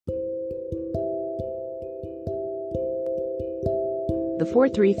The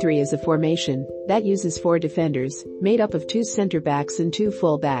 4-3-3 is a formation that uses 4 defenders, made up of 2 center-backs and 2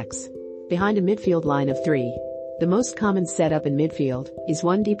 full-backs, behind a midfield line of 3. The most common setup in midfield is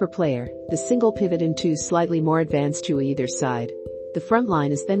 1 deeper player, the single pivot, and 2 slightly more advanced to either side. The front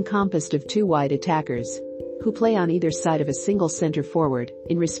line is then composed of 2 wide attackers, who play on either side of a single center forward,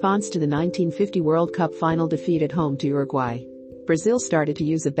 in response to the 1950 World Cup final defeat at home to Uruguay. Brazil started to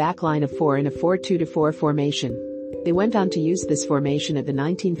use a backline of 4 in a 4-2-4 formation. They went on to use this formation at the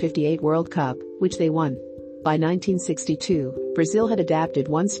 1958 World Cup, which they won. By 1962, Brazil had adapted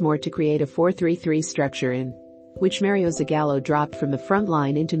once more to create a 4-3-3 structure in which Mario Zagallo dropped from the front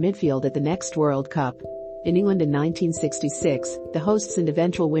line into midfield at the next World Cup. In England in 1966, the hosts and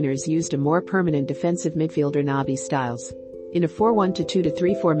eventual winners used a more permanent defensive midfielder Naby Styles in a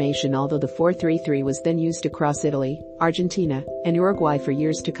 4-1-2-3 formation, although the 4-3-3 was then used across Italy, Argentina, and Uruguay for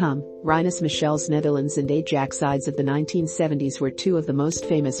years to come. Rinus Michel's Netherlands and Ajax sides of the 1970s were 2 of the most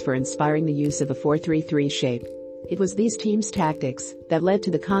famous for inspiring the use of a 4-3-3 shape. It was these teams' tactics that led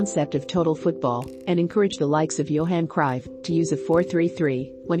to the concept of total football and encouraged the likes of Johan Cruyff to use a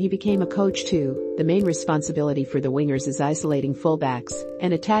 4-3-3 when he became a coach too. The main responsibility for the wingers is isolating fullbacks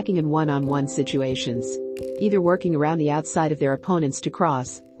and attacking in one-on-one situations, either working around the outside of their opponents to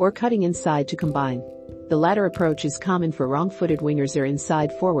cross or cutting inside to combine. The latter approach is common for wrong-footed wingers or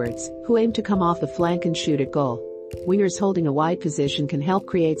inside forwards who aim to come off the flank and shoot at goal. Wingers holding a wide position can help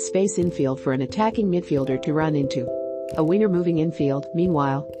create space infield for an attacking midfielder to run into. A winger moving infield,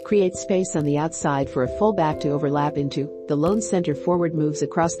 meanwhile, creates space on the outside for a fullback to overlap into. The lone center forward moves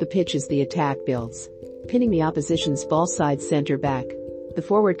across the pitch as the attack builds, pinning the opposition's ball side center back. The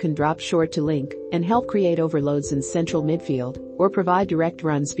forward can drop short to link and help create overloads in central midfield or provide direct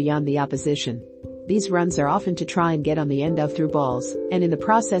runs beyond the opposition. These runs are often to try and get on the end of through balls, and in the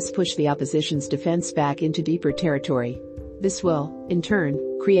process push the opposition's defense back into deeper territory. This will, in turn,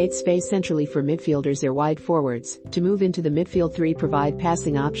 create space centrally for midfielders or wide forwards to move into the midfield 3, provide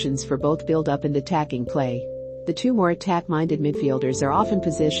passing options for both build-up and attacking play. The 2 more attack-minded midfielders are often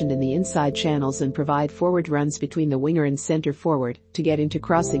positioned in the inside channels and provide forward runs between the winger and center forward to get into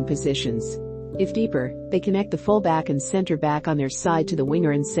crossing positions. If deeper, they connect the fullback and center back on their side to the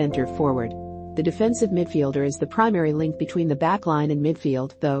winger and center forward. The defensive midfielder is the primary link between the backline and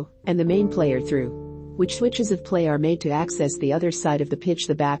midfield, though, and the main player through which switches of play are made to access the other side of the pitch.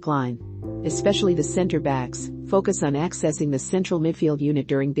 The backline, especially the center backs, focus on accessing the central midfield unit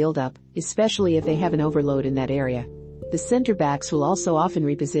during build-up, especially if they have an overload in that area. The center backs will also often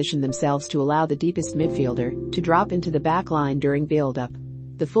reposition themselves to allow the deepest midfielder to drop into the backline during build-up.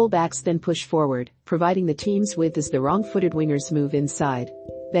 The fullbacks then push forward, providing the team's width as the wrong-footed wingers move inside.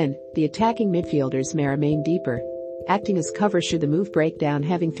 Then, the attacking midfielders may remain deeper, acting as cover should the move break down.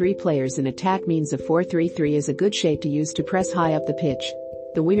 Having 3 players in attack means a 4-3-3 is a good shape to use to press high up the pitch.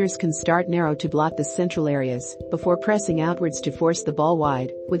 The wingers can start narrow to block the central areas, before pressing outwards to force the ball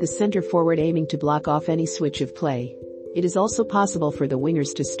wide, with the center forward aiming to block off any switch of play. It is also possible for the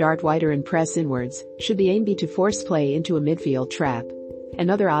wingers to start wider and press inwards, should the aim be to force play into a midfield trap.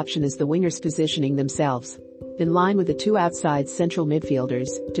 Another option is the wingers positioning themselves in line with the 2 outside central midfielders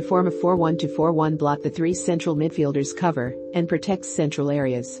to form a 4-1-4-1, block the 3 central midfielders cover and protect central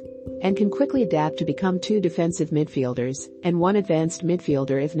areas, and can quickly adapt to become 2 defensive midfielders and 1 advanced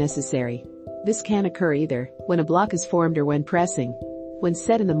midfielder if necessary. This can occur either when a block is formed or when pressing. When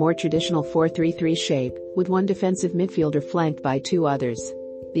set in the more traditional 4-3-3 shape, with 1 defensive midfielder flanked by 2 others,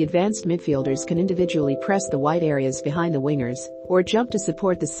 the advanced midfielders can individually press the wide areas behind the wingers, or jump to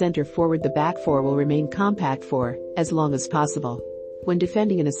support the center forward. The back 4 will remain compact for as long as possible. When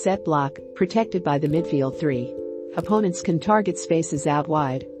defending in a set block, protected by the midfield 3, opponents can target spaces out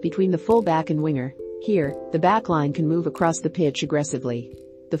wide, between the fullback and winger. Here, the backline can move across the pitch aggressively.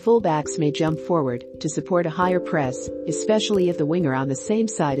 The fullbacks may jump forward to support a higher press, especially if the winger on the same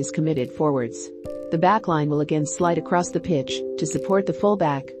side is committed forwards. The backline will again slide across the pitch to support the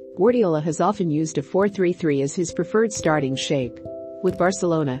fullback. Guardiola has often used a 4-3-3 as his preferred starting shape. With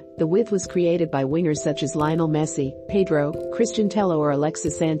Barcelona, the width was created by wingers such as Lionel Messi, Pedro, Christian Tello or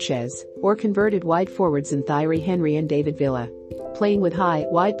Alexis Sanchez, or converted wide forwards in Thierry Henry and David Villa. Playing with high,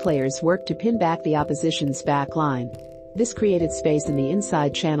 wide players worked to pin back the opposition's back line. This created space in the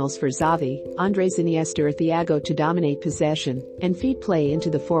inside channels for Xavi, Andres Iniesta or Thiago to dominate possession and feed play into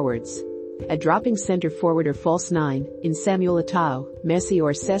the forwards. A dropping center forward or false 9, in Samuel Eto'o, Messi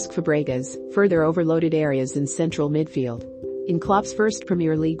or Cesc Fabregas, further overloaded areas in central midfield. In Klopp's first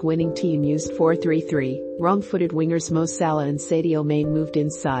Premier League winning team used 4-3-3, wrong-footed wingers Mo Salah and Sadio Mane moved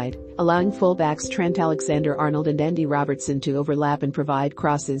inside, allowing fullbacks Trent Alexander-Arnold and Andy Robertson to overlap and provide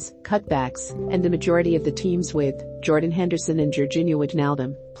crosses, cutbacks, and the majority of the teams with Jordan Henderson and Georginio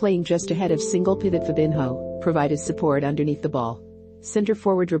Wijnaldum, playing just ahead of single pivot Fabinho, provided support underneath the ball. Center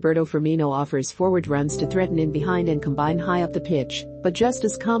forward Roberto Firmino offers forward runs to threaten in behind and combine high up the pitch, but just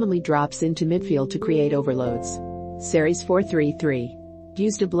as commonly drops into midfield to create overloads. Sarri's 4-3-3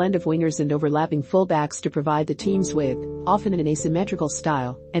 used a blend of wingers and overlapping fullbacks to provide the teams with, often in an asymmetrical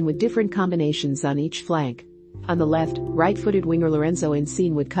style, and with different combinations on each flank. On the left, right-footed winger Lorenzo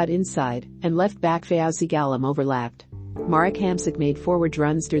Insigne would cut inside, and left-back Fauzi Gallam overlapped. Marek Hamšík made forward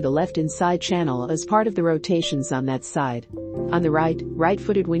runs through the left inside channel as part of the rotations on that side. On the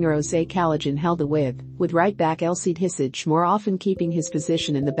right-footed winger Jose Callejón held the width, with right-back Elseid Hisic more often keeping his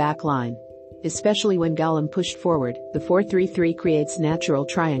position in the back line. Especially when Gallam pushed forward, the 4-3-3 creates natural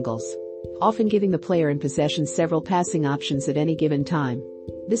triangles, often giving the player in possession several passing options at any given time.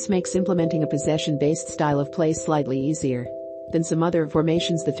 This makes implementing a possession-based style of play slightly easier than some other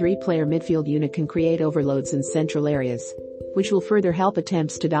formations. The three-player midfield unit can create overloads in central areas, which will further help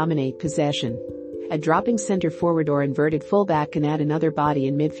attempts to dominate possession. A dropping center forward or inverted fullback can add another body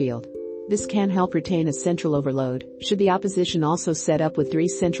in midfield. This can help retain a central overload, should the opposition also set up with three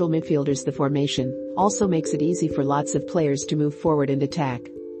central midfielders. The formation also makes it easy for lots of players to move forward and attack.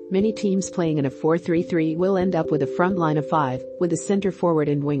 Many teams playing in a 4-3-3 will end up with a front line of 5, with a center forward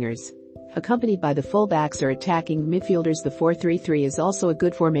and wingers, accompanied by the fullbacks or attacking midfielders. The 4-3-3 is also a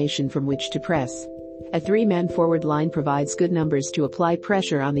good formation from which to press. A three-man forward line provides good numbers to apply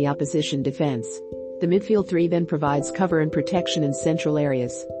pressure on the opposition defense. The midfield three then provides cover and protection in central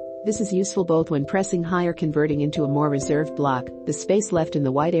areas. This is useful both when pressing high or converting into a more reserved block. The space left in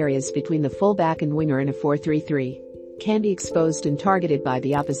the wide areas between the fullback and winger in a 4-3-3 can be exposed and targeted by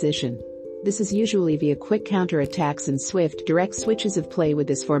the opposition. This is usually via quick counter-attacks and swift, direct switches of play with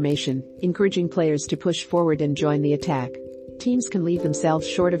this formation, encouraging players to push forward and join the attack. Teams can leave themselves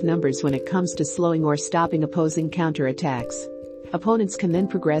short of numbers when it comes to slowing or stopping opposing counter-attacks. Opponents can then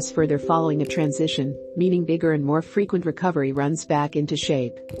progress further following a transition, meaning bigger and more frequent recovery runs back into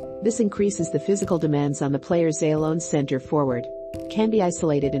shape. This increases the physical demands on the players. A lone center forward can be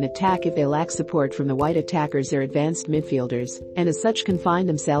isolated in attack if they lack support from the wide attackers or advanced midfielders, and as such can find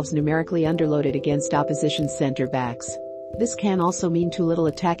themselves numerically underloaded against opposition center backs. This can also mean too little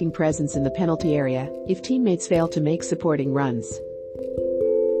attacking presence in the penalty area if teammates fail to make supporting runs.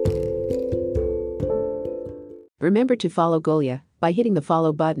 Remember to follow Golia by hitting the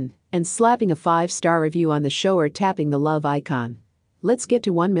follow button and slapping a 5-star review on the show or tapping the love icon. Let's get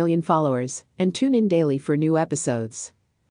to 1 million followers and tune in daily for new episodes.